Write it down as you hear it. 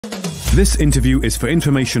This interview is for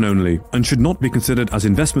information only and should not be considered as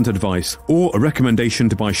investment advice or a recommendation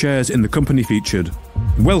to buy shares in the company featured.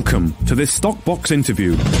 Welcome to this Stock Box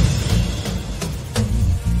interview.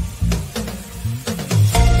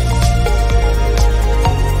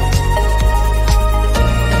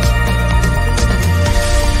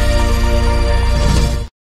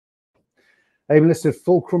 AIM-listed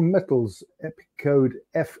Fulcrum Metals, epic code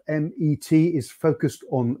FMET, is focused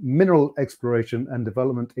on mineral exploration and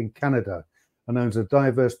development in Canada and owns a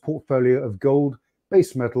diverse portfolio of gold,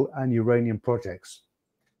 base metal and uranium projects.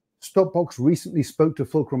 Stockbox recently spoke to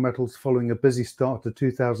Fulcrum Metals following a busy start to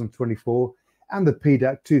 2024 and the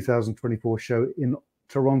PDAC 2024 show in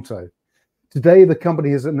Toronto. Today, the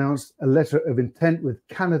company has announced a letter of intent with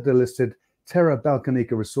Canada-listed Terra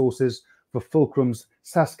Balcanica Resources for Fulcrum's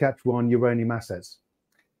Saskatchewan uranium assets.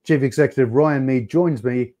 Chief Executive Ryan Mead joins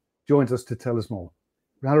us to tell us more.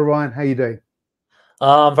 Hello, Ryan. How are you doing?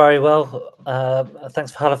 I'm very well.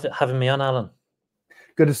 Thanks for having me on, Alan.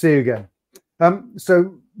 Good to see you again.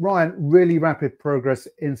 So, Ryan, really rapid progress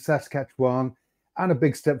in Saskatchewan and a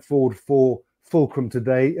big step forward for Fulcrum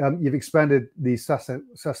today. You've expanded the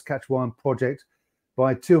Saskatchewan project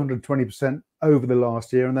by 220% over the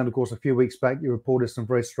last year. And then, of course, a few weeks back, you reported some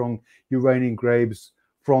very strong uranium grades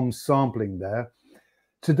from sampling there.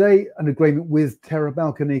 Today, an agreement with Terra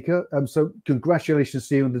Balcanica. So congratulations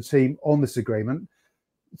to you and the team on this agreement.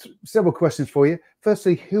 Several questions for you.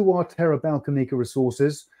 Firstly, who are Terra Balcanica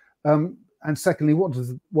Resources? And secondly, what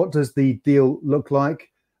does the deal look like?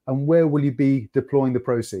 And where will you be deploying the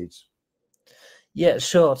proceeds? Yeah,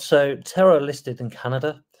 sure. So Terra listed in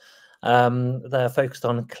Canada. They're focused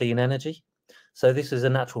on clean energy. So this is a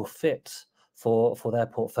natural fit for their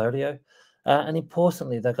portfolio. And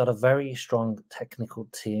importantly, they've got a very strong technical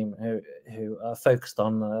team who are focused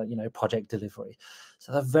on project delivery.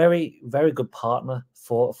 So they're a very, very good partner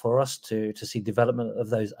for us to see development of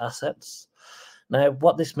those assets. Now,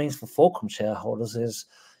 what this means for Fulcrum shareholders is,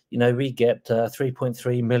 we get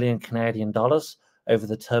 3.3 million Canadian dollars over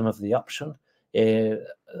the term of the option,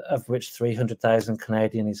 of which 300,000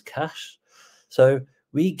 Canadian is cash. So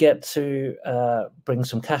we get to bring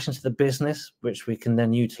some cash into the business, which we can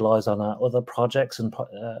then utilize on our other projects and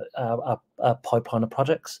our pipeline of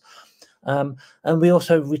projects. And we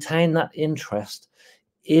also retain that interest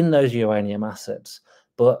in those uranium assets.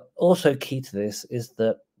 But also key to this is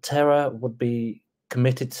that Terra would be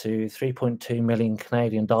committed to 3.2 million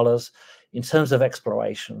Canadian dollars in terms of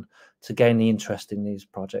exploration to gain the interest in these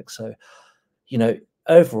projects. So,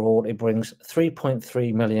 overall, it brings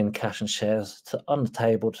 3.3 million cash and shares on the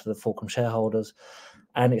table to the Fulcrum shareholders,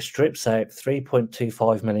 and it strips out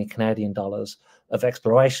 3.25 million Canadian dollars of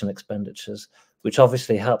exploration expenditures, which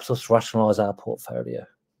obviously helps us rationalize our portfolio.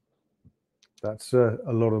 That's a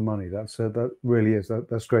lot of money. That really is.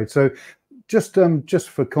 That's great. So, just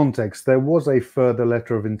for context, there was a further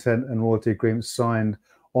letter of intent and royalty agreement signed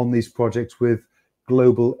on these projects with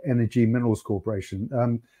Global Energy Minerals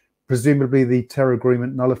Corporation. Presumably the Terra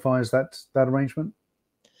agreement nullifies that arrangement?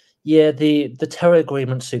 Yeah, the Terra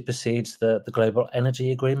agreement supersedes the Global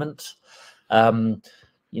Energy agreement. The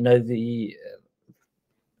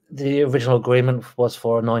original agreement was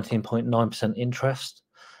for a 19.9% interest.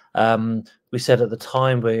 We said at the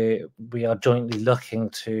time we are jointly looking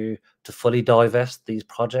to fully divest these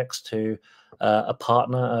projects to a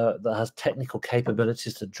partner that has technical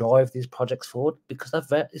capabilities to drive these projects forward, because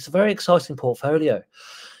it's a very exciting portfolio.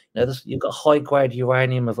 You've got high-grade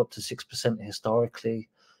uranium of up to 6% historically.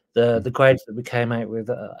 The grades that we came out with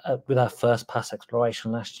our first pass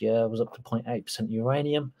exploration last year was up to 0.8%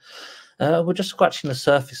 uranium. We're just scratching the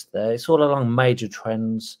surface there. It's all along major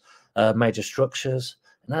trends, major structures,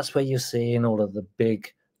 and that's where you're seeing all of the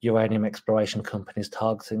big uranium exploration companies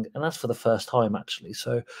targeting, and that's for the first time, actually.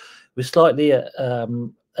 So we're slightly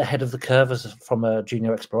ahead of the curve from a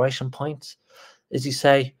junior exploration point. As you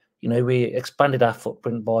say, we expanded our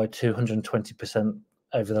footprint by 220%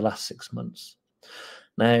 over the last 6 months.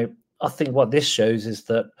 Now, I think what this shows is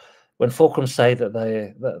that when Fulcrum say that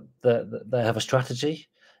they have a strategy,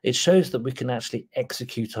 it shows that we can actually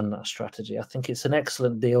execute on that strategy. I think it's an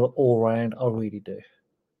excellent deal all round. I really do.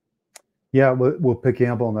 Yeah, we're picking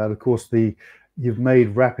up on that. Of course, you've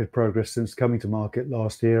made rapid progress since coming to market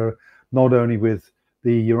last year, not only with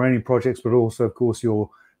the uranium projects, but also, of course,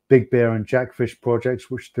 your Big Bear and Jackfish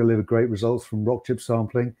projects, which deliver great results from rock chip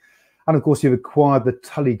sampling. And of course, you've acquired the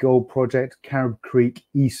Tully Gold project, Carib Creek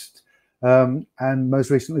East, and most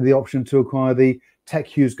recently the option to acquire the Tech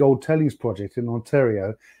Hughes Gold Tailings project in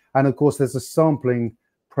Ontario. And of course, there's a sampling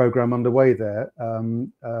program underway there,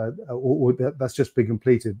 that's just been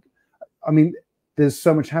completed. I mean, there's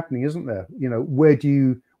so much happening, isn't there? Where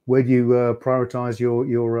do where do you prioritize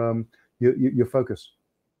your focus?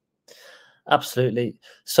 Absolutely.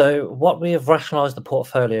 So what we have rationalized the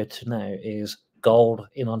portfolio to now is gold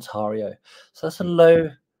in Ontario. So that's a low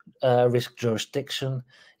risk jurisdiction.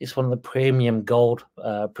 It's one of the premium gold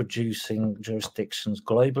producing jurisdictions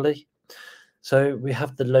globally. So we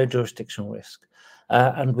have the low jurisdiction risk.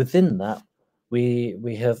 And within that,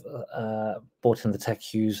 we have brought in the Tech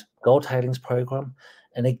Hughes Gold Tailings Program.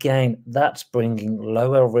 And again, that's bringing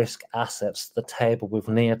lower risk assets to the table with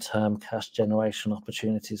near-term cash generation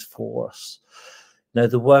opportunities for us. You know,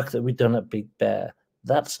 the work that we've done at Big Bear,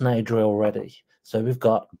 that's now drill ready. So we've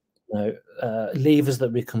got levers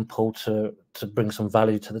that we can pull to bring some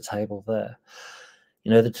value to the table there.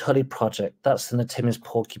 You know, the Tully project, that's in the Timmins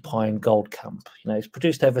Porcupine Gold Camp. You know, it's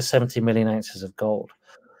produced over 70 million ounces of gold.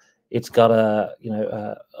 It's got over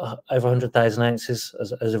 100,000 ounces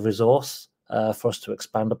as a resource for us to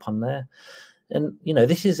expand upon there. And you know,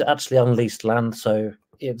 this is actually on leased land, so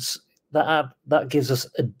it's that gives us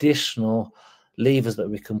additional levers that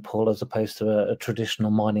we can pull as opposed to a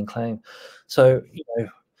traditional mining claim. So you know,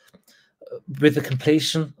 with the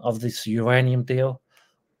completion of this uranium deal,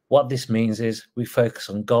 what this means is we focus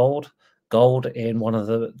on gold in one of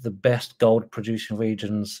the best gold producing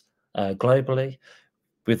regions globally,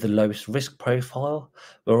 with the lowest risk profile.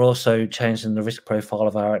 We're also changing the risk profile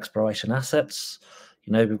of our exploration assets.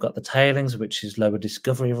 You know, we've got the tailings, which is lower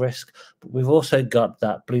discovery risk, but we've also got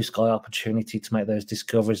that blue sky opportunity to make those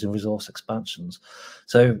discoveries and resource expansions.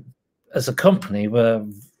 So as a company, we're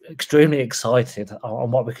extremely excited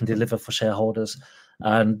on what we can deliver for shareholders.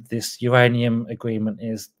 And this uranium agreement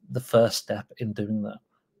is the first step in doing that.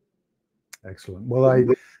 Excellent. Well, I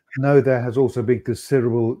know there has also been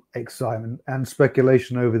considerable excitement and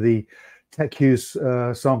speculation over the Tech Hughes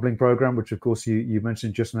sampling program, which of course you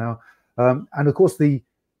mentioned just now. And of course, in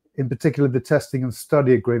particular, the testing and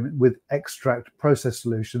study agreement with Extract Process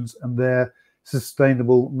Solutions and their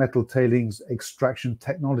sustainable metal tailings extraction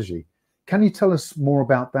technology. Can you tell us more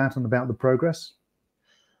about that and about the progress?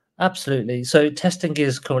 Absolutely. So testing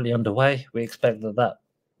is currently underway. We expect that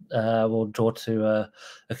will draw to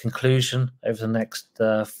a conclusion over the next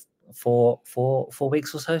 4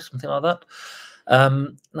 weeks or so, something like that.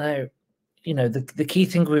 Now, you know, the key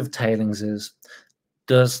thing with tailings is,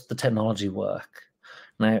 does the technology work?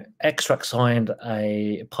 Now, Extract signed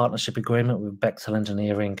a partnership agreement with Bechtel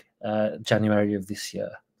Engineering January of this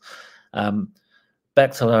year.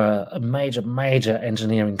 Bechtel are a major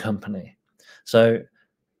engineering company. So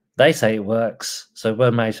they say it works. So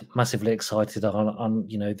we're massively excited on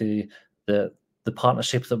you know, the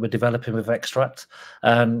partnerships that we're developing with Extract.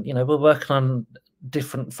 And you know, we're working on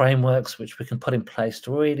different frameworks which we can put in place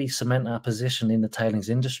to really cement our position in the tailings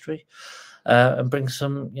industry and bring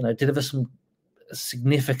some, you know, deliver some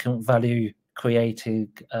significant value creating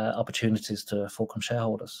opportunities to Fulcrum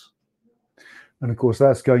shareholders. And of course,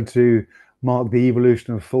 that's going to mark the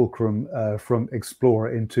evolution of Fulcrum from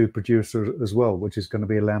explorer into producer as well, which is going to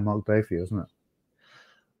be a landmark day for you, isn't it?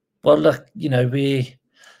 Well, look, you know,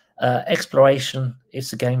 exploration,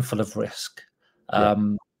 it's a game full of risk.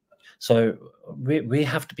 So we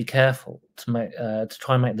have to be careful to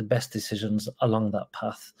try and make the best decisions along that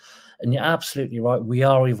path. And you're absolutely right. We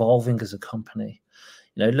are evolving as a company.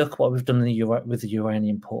 You know, look what we've done with the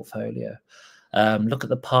uranium portfolio. Look at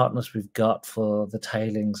the partners we've got for the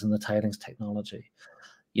tailings and the tailings technology.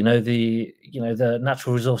 You know, the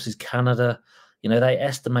Natural Resources Canada, you know, they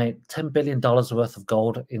estimate $10 billion worth of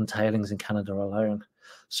gold in tailings in Canada alone.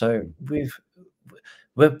 So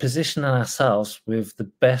we're positioning ourselves with the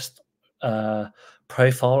best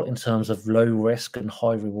profile in terms of low risk and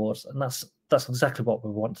high rewards, and that's exactly what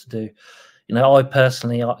we want to do. You know, I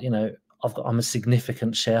personally, you know, I'm a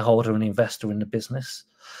significant shareholder and investor in the business,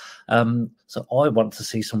 so I want to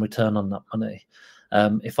see some return on that money.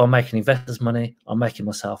 If I'm making investors money, I'm making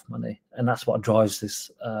myself money, and that's what drives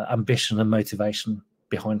this ambition and motivation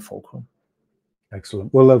behind Fulcrum.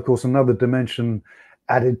 Excellent. Well, of course, another dimension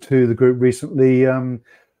added to the group recently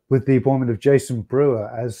with the appointment of Jason Brewer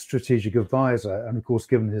as strategic advisor, and of course,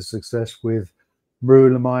 given his success with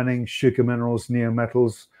Marula Mining, Shuka Minerals, Neo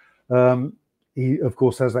Metals, he of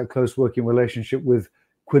course has that close working relationship with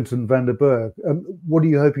Quinton van der Berg. What are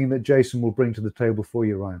you hoping that Jason will bring to the table for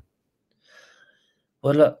you, Ryan?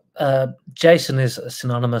 Well, look, Jason is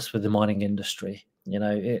synonymous with the mining industry. You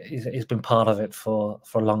know, he's been part of it for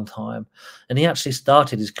a long time, and he actually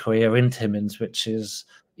started his career in Timmins, which is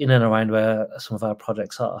in and around where some of our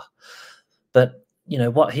projects are. But you know,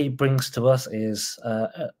 what he brings to us is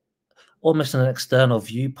almost an external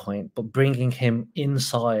viewpoint, but bringing him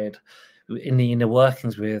inside in the inner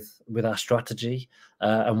workings with our strategy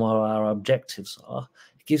and what our objectives are.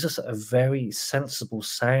 it gives us a very sensible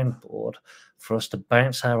soundboard for us to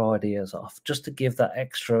bounce our ideas off, just to give that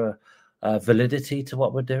extra validity to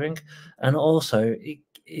what we're doing. And also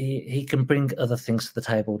he can bring other things to the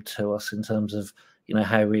table to us in terms of, you know,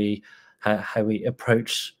 how we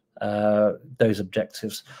approach those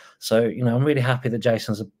objectives. So, you know, I'm really happy that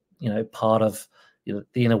Jason's you know, part of, you know,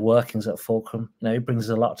 the inner workings at Fulcrum. You know, he brings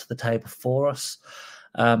a lot to the table for us.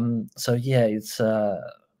 So yeah, it's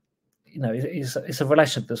you know, it's a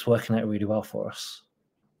relationship that's working out really well for us.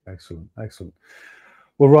 Excellent, excellent.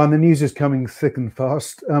 Well, Ryan, the news is coming thick and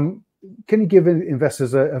fast. Can you give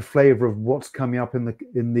investors a flavour of what's coming up in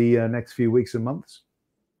the next few weeks and months?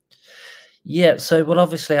 Yeah, so we'll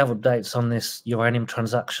obviously have updates on this uranium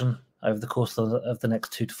transaction over the course of the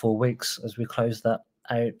next 2 to 4 weeks as we close that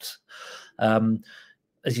out.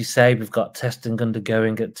 As you say, we've got testing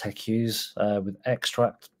undergoing at TechUs with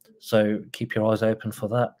extract, so keep your eyes open for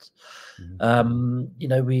that. Mm-hmm. You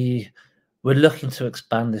know, we're looking to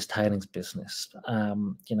expand this tailings business.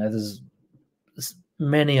 You know, there's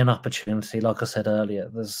many an opportunity. Like I said earlier,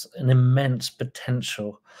 there's an immense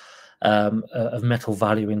potential of metal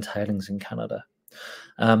value in tailings in Canada.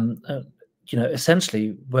 You know,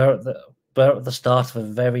 essentially, we're at the start of a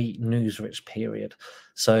very news-rich period.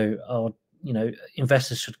 So, our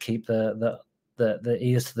investors should keep the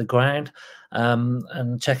ears to the ground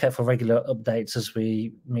and check out for regular updates as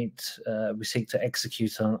we seek to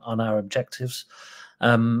execute on our objectives.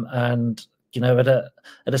 And you know,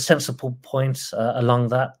 at a sensible point along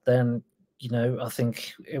that, then you know, I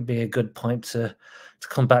think it would be a good point to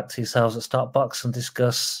come back to yourselves at Startbox and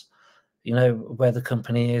discuss, you know, where the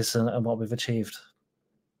company is and what we've achieved.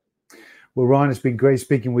 Well, Ryan, it's been great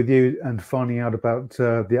speaking with you and finding out about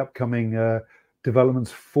the upcoming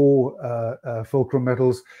developments for Fulcrum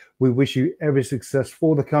Metals. We wish you every success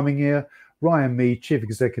for the coming year. Ryan Mead, Chief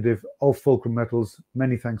Executive of Fulcrum Metals,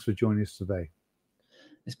 many thanks for joining us today.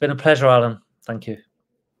 It's been a pleasure, Alan. Thank you.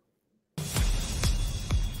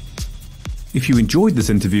 If you enjoyed this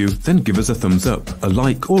interview, then give us a thumbs up, a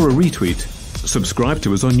like or a retweet. Subscribe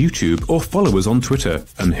to us on YouTube or follow us on Twitter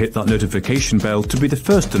and hit that notification bell to be the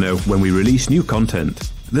first to know when we release new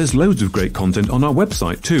content. There's loads of great content on our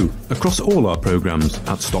website too, across all our programs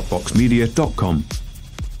at stockboxmedia.com.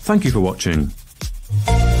 Thank you for watching.